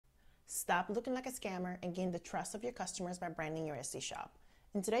Stop looking like a scammer and gain the trust of your customers by branding your Etsy shop.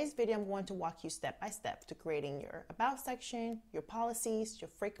 In today's video, I'm going to walk you step by step to creating your About section, your policies, your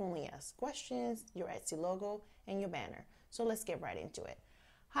frequently asked questions, your Etsy logo, and your banner. So let's get right into it.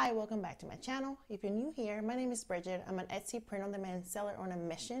 Hi, welcome back to my channel. If you're new here, my name is Bridget. I'm an Etsy print-on-demand seller on a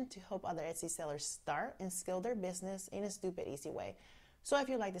mission to help other Etsy sellers start and scale their business in a stupid easy way. So if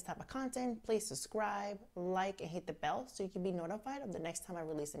you like this type of content, please subscribe, like, and hit the bell so you can be notified of the next time I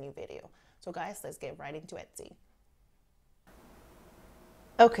release a new video. So guys, let's get right into Etsy.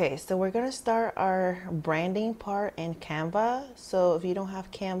 Okay, so we're gonna start our branding part in Canva. So if you don't have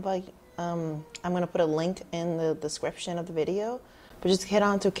Canva, I'm gonna put a link in the description of the video, but just head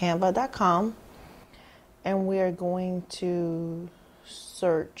on to canva.com and we are going to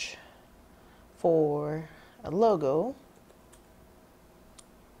search for a logo.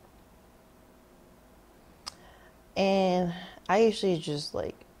 And I usually just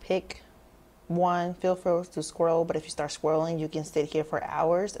like pick one. Feel free to scroll, but if you start scrolling, you can sit here for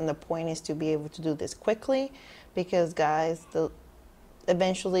hours. And the point is to be able to do this quickly because, guys,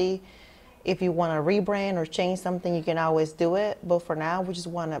 eventually, if you want to rebrand or change something, you can always do it. But for now, we just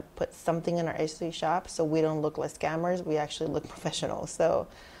want to put something in our Etsy shop so we don't look like scammers. We actually look professional. So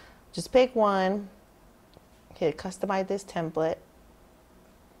just pick one, hit customize this template.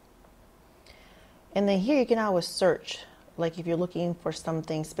 And then here you can always search, like if you're looking for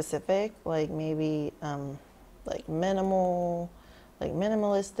something specific, like maybe like minimal, like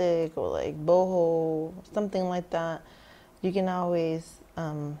minimalistic, or like boho, something like that. You can always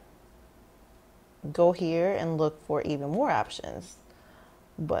go here and look for even more options.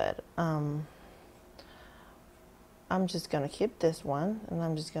 But I'm just gonna keep this one, and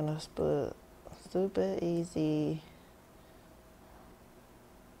I'm just gonna put stupid easy.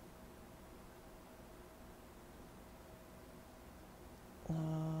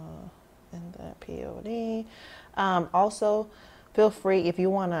 And the POD. Also, feel free if you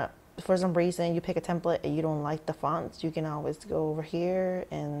want to, for some reason, you pick a template and you don't like the fonts, you can always go over here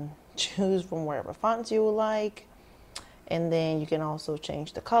and choose from wherever fonts you would like. And then you can also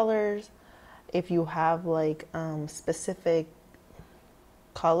change the colors. If you have like specific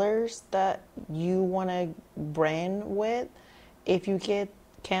colors that you want to brand with, if you get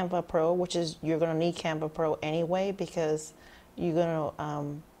Canva Pro, which is, you're going to need Canva Pro anyway because you're going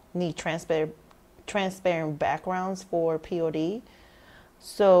to need transparent backgrounds for POD.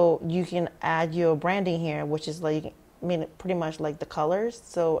 So you can add your branding here, which is like, pretty much like the colors.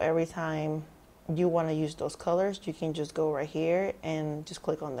 So every time you want to use those colors, you can just go right here and just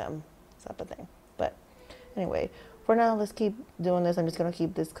click on them, type of thing. But anyway, for now, let's keep doing this. I'm just going to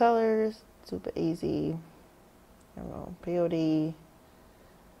keep these colors, super easy. I don't know, POD.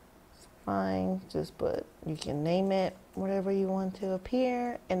 Fine, just put, you can name it whatever you want to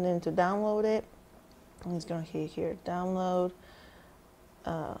appear, and then to download it, I'm just gonna hit here, download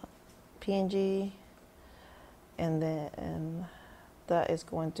PNG, and then that is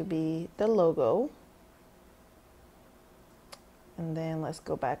going to be the logo. And then let's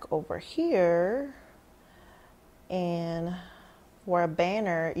go back over here, and for a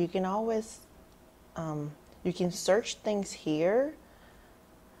banner, you can always you can search things here.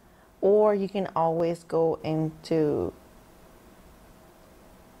 Or you can always go into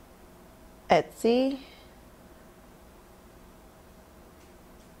Etsy.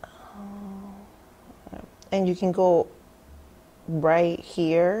 And you can go right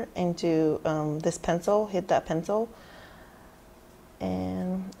here into this pencil, hit that pencil.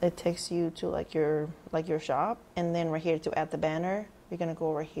 And it takes you to like your shop. And then right here to add the banner, you're gonna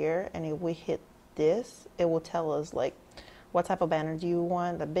go over here, and if we hit this, it will tell us like, what type of banner do you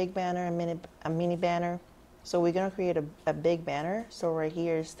want? A big banner, a mini banner? So we're gonna create a big banner. So right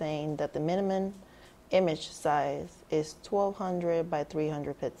here is saying that the minimum image size is 1200 by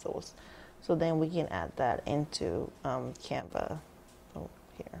 300 pixels. So then we can add that into Canva. Oh,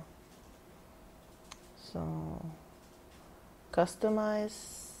 here. So customize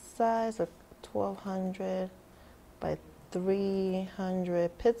size of 1200 by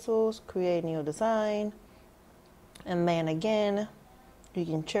 300 pixels. Create new design. And then again, you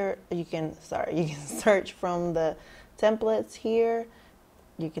can search from the templates here.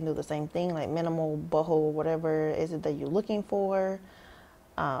 You can do the same thing, like minimal, boho, whatever is it that you're looking for.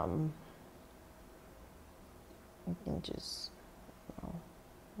 You can just,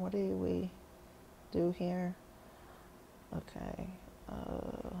 what do we do here? Okay,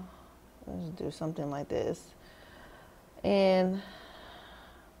 let's do something like this. And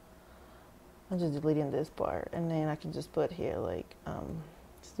I'm just deleting this part, and then I can just put here like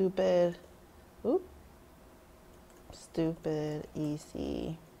stupid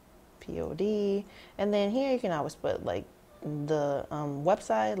easy POD. And then here you can always put like the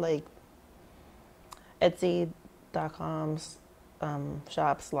website, like Etsy.com's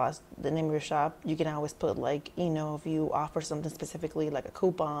shop slash the name of your shop. You can always put like, you know, if you offer something specifically like a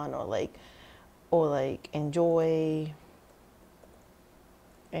coupon or like enjoy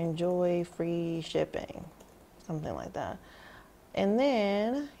free shipping, something like that. And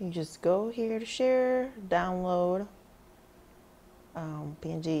then you just go here to share, download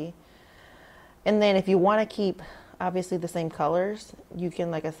PNG. And then if you want to keep obviously the same colors, you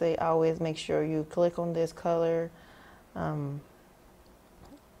can, like I say, always make sure you click on this color,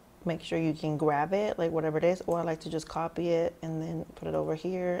 make sure you can grab it, like whatever it is, or I like to just copy it and then put it over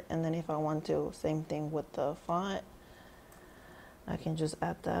here. And then if I want to, same thing with the font, I can just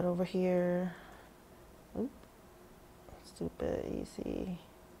add that over here. Oop. Stupid easy.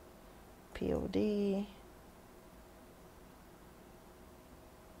 POD.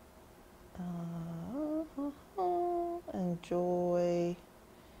 Enjoy.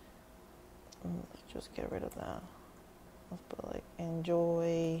 Let's just get rid of that. Let's put like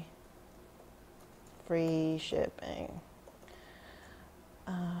enjoy free shipping.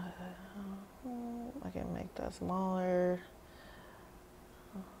 I can make that smaller.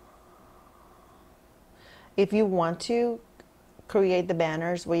 If you want to create the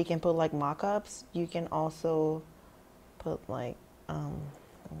banners where you can put like mock-ups, you can also put like let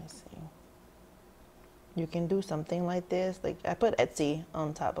me see. You can do something like this. Like I put Etsy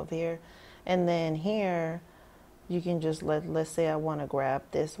on top of here, and then here you can just let's say I want to grab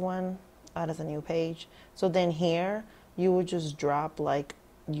this one out as a new page. So then here you would just drop like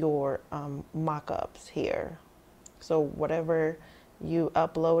your mock-ups here. So whatever you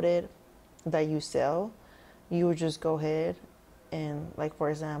uploaded that you sell, you would just go ahead and, like, for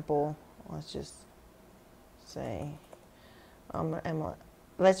example, let's just say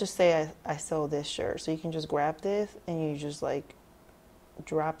let's just say I sell this shirt. So you can just grab this and you just like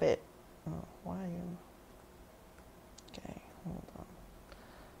drop it. Oh, why are you? Okay, hold on.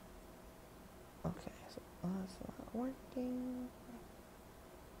 Okay, so that's not working.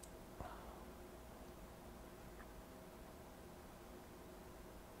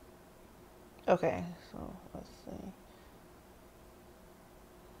 Okay, so let's see.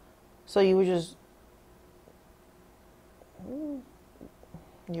 So you would just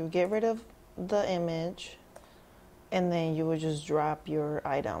you get rid of the image, and then you would just drop your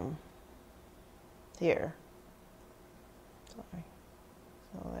item here. Sorry.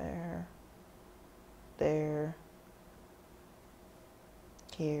 So there,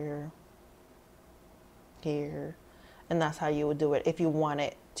 here, and that's how you would do it if you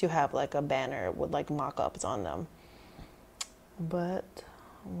wanted to have like a banner with like mock-ups on them. But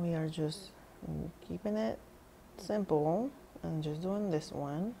we are just keeping it simple and just doing this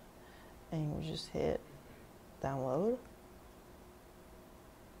one, and you just hit download,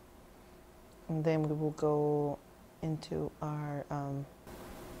 and then we will go into our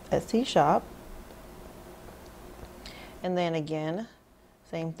Etsy shop, and then again,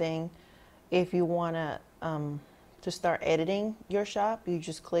 same thing. If you want to start editing your shop, you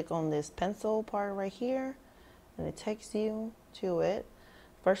just click on this pencil part right here, and it takes you to it.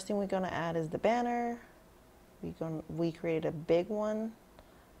 First thing we're gonna add is the banner. We created a big one,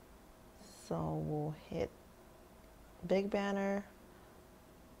 so we'll hit big banner,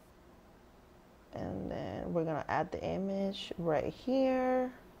 and then we're gonna add the image right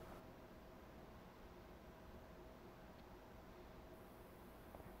here.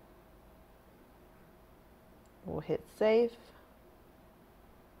 We'll hit save.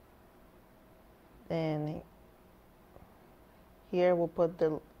 Then here we'll put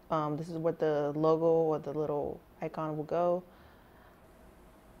the this is where the logo or the little icon will go.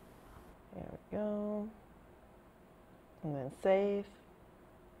 There we go. And then save.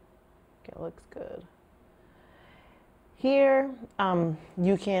 Okay, looks good. Here,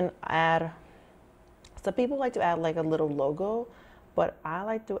 you can add, some people like to add like a little logo, but I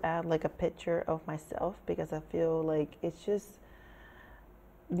like to add like a picture of myself because I feel like it's just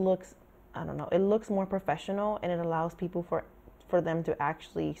looks, I don't know, it looks more professional, and it allows people for them to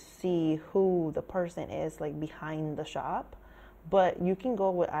actually see who the person is like behind the shop. But you can go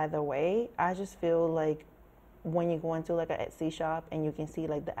with either way. I just feel like when you go into like an Etsy shop and you can see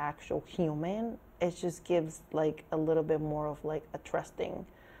like the actual human, it just gives like a little bit more of like a trusting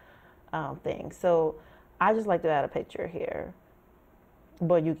thing. So I just like to add a picture here,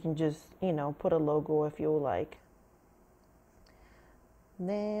 but you can just, you know, put a logo if you like.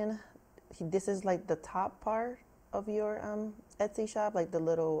 Then this is like the top part of your Etsy shop, like the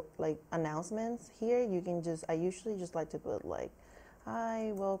little like announcements here. You can just, I usually just like to put like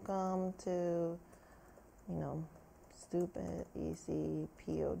hi, welcome to, you know, stupid easy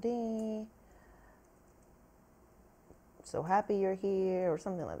pod. So happy you're here, or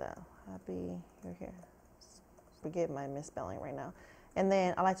something like that. Happy you're here. Forget my misspelling right now. And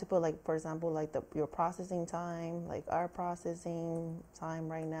then I like to put, like, for example, like your processing time. Like our processing time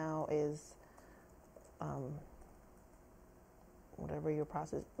right now is whatever your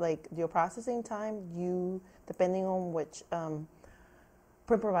process, like your processing time, you, depending on which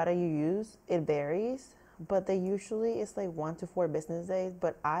print provider you use, it varies, but they usually, it's like 1 to 4 business days.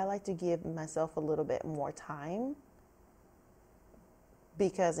 But I like to give myself a little bit more time,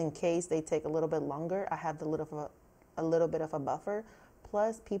 because in case they take a little bit longer, I have a little bit of a buffer.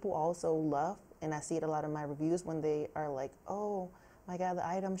 Plus, people also love, and I see it a lot in my reviews, when they are like, oh my god, the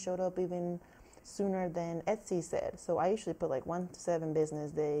item showed up even sooner than Etsy said. So I usually put like 1 to 7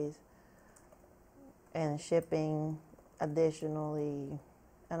 business days, and shipping additionally,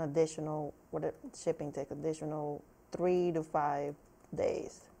 shipping takes additional 3 to 5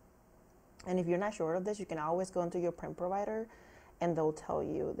 days. And if you're not sure of this, you can always go into your print provider and they'll tell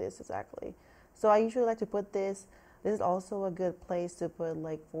you this exactly. So I usually like to put this. This is also a good place to put,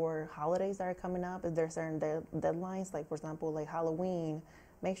 like, for holidays that are coming up. If there's certain deadlines, like for example, like Halloween,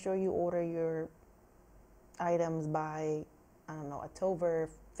 make sure you order your items by, I don't know, October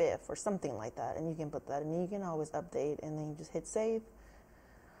 5th or something like that. And you can put that, and you can always update, and then you just hit save.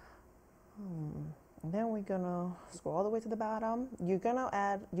 And then we're gonna scroll all the way to the bottom. You're gonna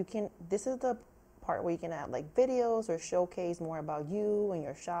add, this is the part where you can add like videos or showcase more about you and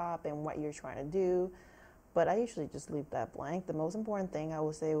your shop and what you're trying to do. But I usually just leave that blank. The most important thing I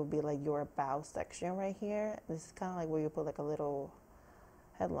would say would be like your about section right here. This is kind of like where you put like a little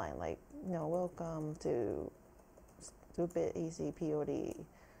headline, like, welcome to Stupid Easy POD.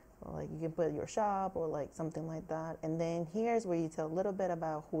 Or like you can put your shop or like something like that. And then here's where you tell a little bit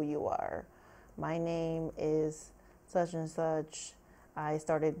about who you are. My name is such and such. I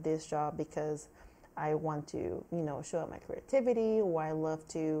started this job because I want to, show up my creativity, or I love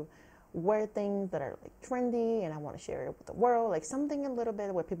to wear things that are like trendy and I want to share it with the world, like something a little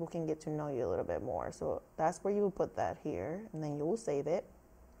bit where people can get to know you a little bit more. So that's where you will put that here, and then you will save it.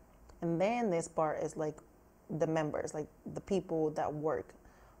 And then this part is like the members, like the people that work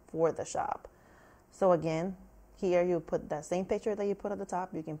for the shop. So again, here you put that same picture that you put at the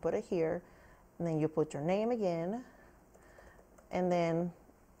top, you can put it here, and then you put your name again, and then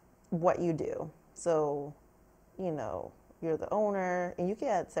what you do. So, you're the owner, and you can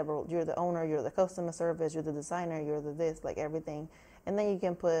add several. You're the owner, you're the customer service, you're the designer, you're the this, like everything. And then you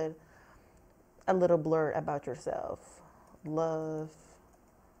can put a little blurb about yourself. Love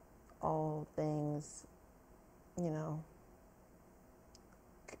all things,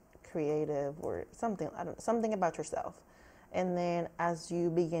 creative, or something, I don't know, something about yourself. And then as you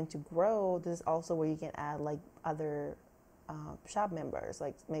begin to grow, this is also where you can add like other shop members,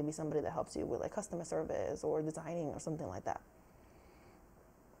 like maybe somebody that helps you with like customer service or designing or something like that.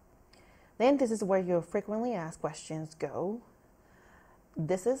 Then this is where your frequently asked questions go.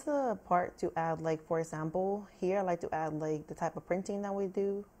 This is the part to add, like, for example, here I like to add like the type of printing that we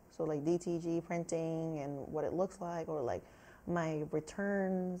do. So like DTG printing and what it looks like, or like my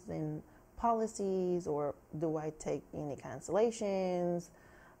returns and policies, or do I take any cancellations,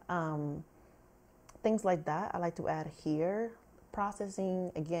 things like that. I like to add here.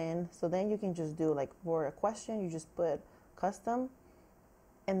 Processing again. So then you can just do, like, for a question, you just put custom,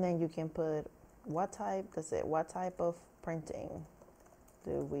 and then you can put what type of printing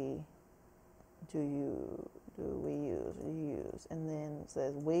do you use, and then it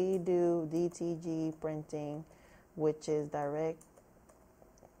says we do DTG printing, which is direct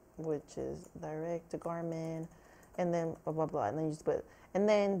to garment, and then blah blah blah, and then you just put, and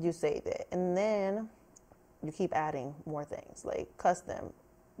then you save it, and then you keep adding more things like custom,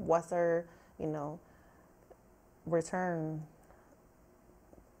 what's our return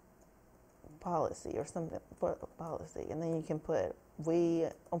policy or something for policy, and then you can put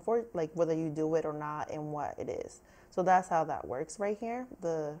like whether you do it or not and what it is. So that's how that works right here,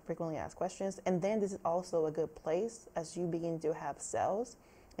 the frequently asked questions. And then this is also a good place as you begin to have sales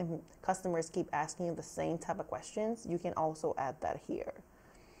and customers keep asking you the same type of questions. You can also add that here.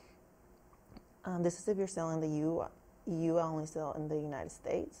 This is if you're selling the EU. I only sell in the United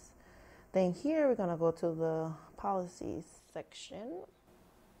States. Then here we're gonna go to the policies section.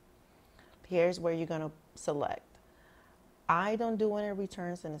 Here's where you're gonna select. I don't do any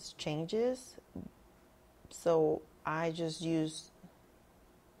returns and exchanges, so I just use,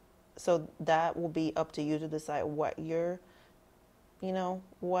 so that will be up to you to decide what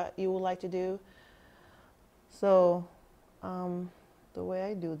what you would like to do. So the way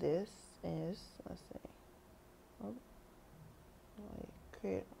I do this is, let's see, oh, like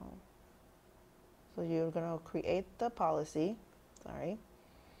create, oh. So you're gonna create the policy, sorry,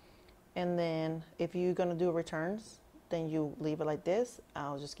 and then if you're gonna do returns, then you leave it like this.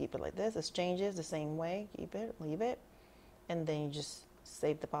 I'll just keep it like this. Exchanges the same way, keep it, leave it, and then you just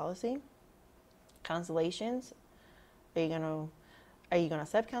save the policy. Cancellations, are you gonna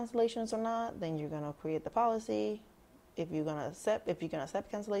accept cancellations or not? Then you're gonna create the policy. If you're gonna accept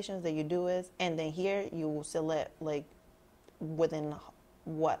cancellations, then you do it, and then here you will select like within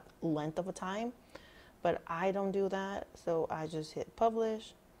what length of a time. But I don't do that, so I just hit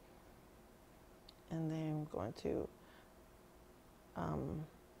publish, and then I'm going to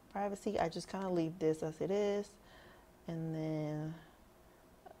privacy. I just kind of leave this as it is, and then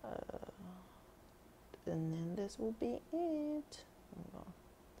this will be it.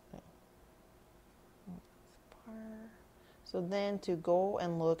 So then to go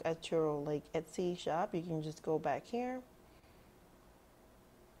and look at your like Etsy shop, you can just go back here,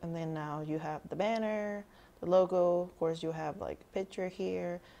 and then now you have the banner, the logo. Of course, you have like a picture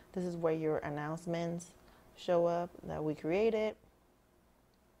here. This is where your announcements show up that we created.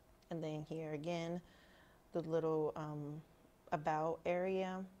 And then here again, the little about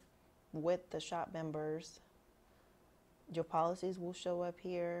area with the shop members. Your policies will show up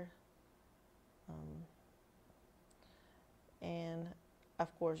here. And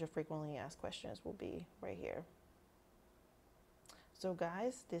of course, your frequently asked questions will be right here. So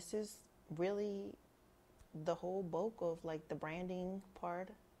guys, this is really the whole bulk of like the branding part,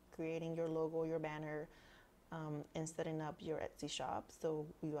 creating your logo, your banner, and setting up your Etsy shop so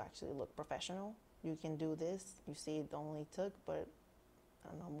you actually look professional. You can do this. You see, it only took, but I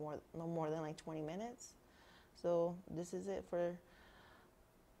don't know, no more than like 20 minutes. So this is it for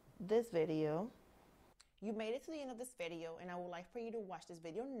this video. You made it to the end of this video, and I would like for you to watch this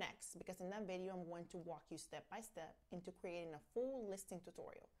video next, because in that video I'm going to walk you step by step into creating a full listing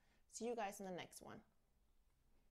tutorial. See you guys in the next one.